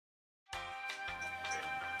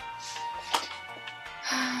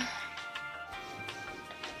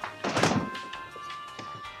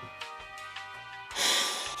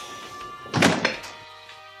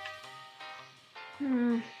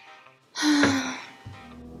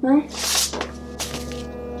Huh?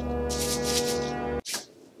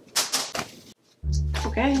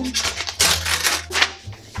 Okay.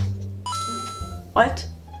 What?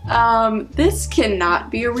 This cannot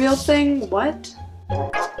be a real thing. What?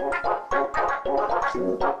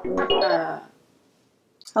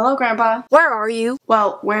 Hello, Grandpa. Where are you?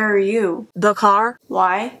 Well, where are you? The car.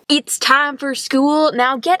 Why? It's time for school.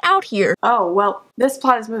 Now get out here. Oh, well, this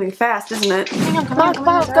plot is moving fast, isn't it? Hang on, come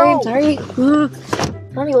on, go. I'm sorry.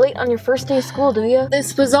 Don't be late on your first day of school, do you?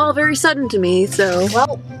 This was all very sudden to me, so...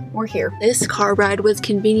 Well, we're here. This car ride was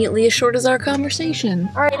conveniently as short as our conversation.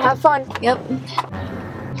 Alright, have fun. Yep.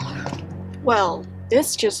 Well,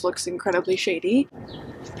 this just looks incredibly shady.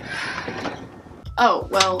 Oh,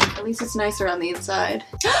 well, at least it's nicer on the inside.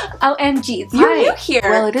 OMG, you're new here.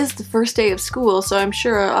 Well, it is the first day of school, so I'm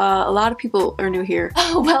sure a lot of people are new here.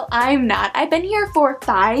 Oh, well, I'm not. I've been here for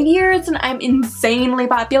 5 years and I'm insanely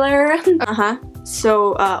popular. Uh-huh.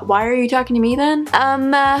 So, why are you talking to me then?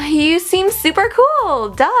 You seem super cool,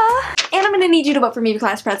 duh. And I'm gonna need you to vote for me for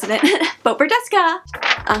class president. Vote for Jessica.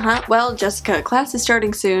 Uh-huh. Well, Jessica, class is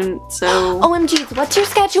starting soon, so... OMG, what's your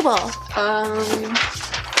schedule?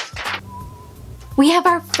 We have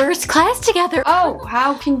our first class together. Oh,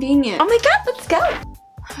 how convenient. Oh my god, let's go.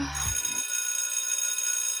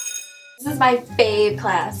 This is my fave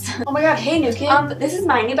class. Oh my god, hey, new kid. This is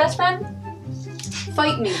my new best friend.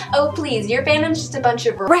 Fight me. Oh please, your fandom's just a bunch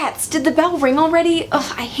of rats. Did the bell ring already?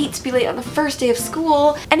 Ugh, I hate to be late on the first day of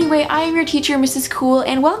school. Anyway, I am your teacher, Mrs. Cool,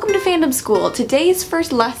 and welcome to Fandom School. Today's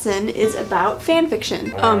first lesson is about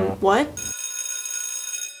fanfiction. What?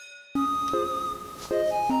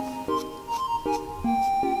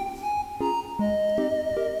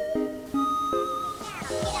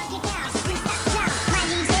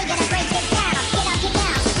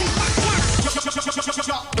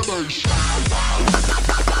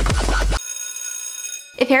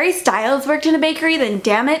 If Harry Styles worked in a bakery, then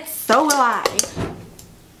damn it, so will I.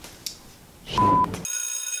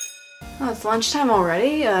 Oh, it's lunchtime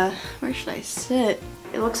already? Where should I sit?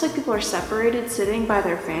 It looks like people are separated, sitting by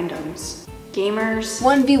their fandoms. Gamers.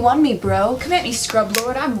 1v1 me, bro. Come at me, scrub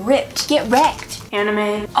lord. I'm ripped. Get wrecked.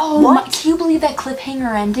 Anime. Oh, what? Can you believe that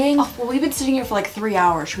cliffhanger ending? Oh, well, we've been sitting here for like 3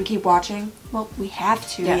 hours. Should we keep watching? Well, we have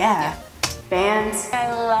to, yeah. Bands.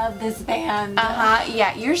 I love this band.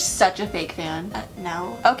 Yeah, you're such a fake fan.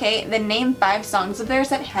 No. Okay, then name 5 songs of theirs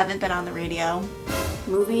that haven't been on the radio.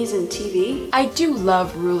 Movies and TV. I do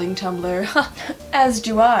love ruling Tumblr. As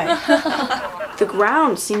do I. The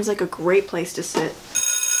ground seems like a great place to sit.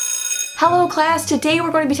 Hello class, today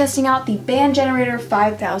we're going to be testing out the Band Generator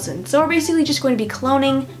 5000. So we're basically just going to be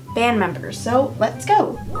cloning band members. So let's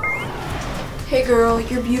go. Hey girl,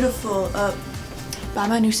 you're beautiful. Buy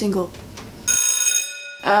my new single.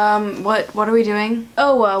 What are we doing?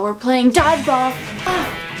 Oh, we're playing dodgeball.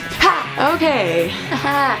 Ha! Okay.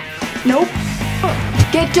 Haha. Nope.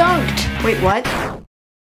 Get dunked. Wait, what?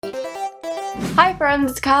 Hi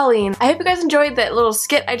friends, it's Colleen. I hope you guys enjoyed that little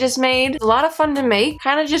skit I just made. It's a lot of fun to make.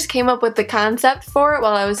 Kind of just came up with the concept for it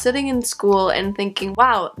while I was sitting in school and thinking,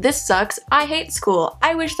 wow, this sucks. I hate school.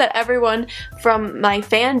 I wish that everyone from my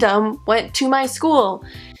fandom went to my school.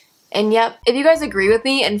 And yep, if you guys agree with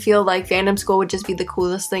me and feel like Fandom School would just be the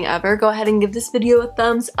coolest thing ever, go ahead and give this video a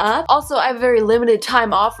thumbs up. Also, I have a very limited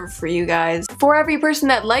time offer for you guys. For every person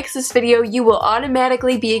that likes this video, you will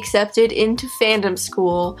automatically be accepted into Fandom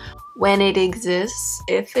School. When it exists.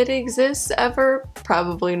 If it exists ever,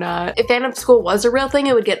 probably not. If Fandom School was a real thing,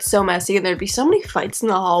 it would get so messy and there'd be so many fights in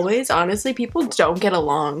the hallways. Honestly, people don't get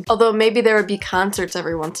along. Although maybe there would be concerts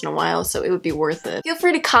every once in a while, so it would be worth it. Feel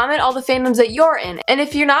free to comment all the fandoms that you're in. And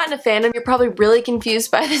if you're not in a fandom, you're probably really confused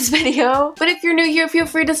by this video. But if you're new here, feel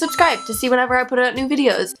free to subscribe to see whenever I put out new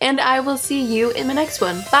videos. And I will see you in my next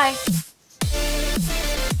one. Bye!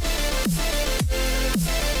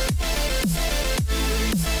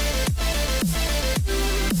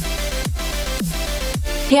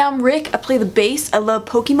 Hey, I'm Rick. I play the bass. I love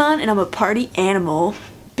Pokemon and I'm a party animal.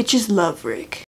 Bitches love Rick.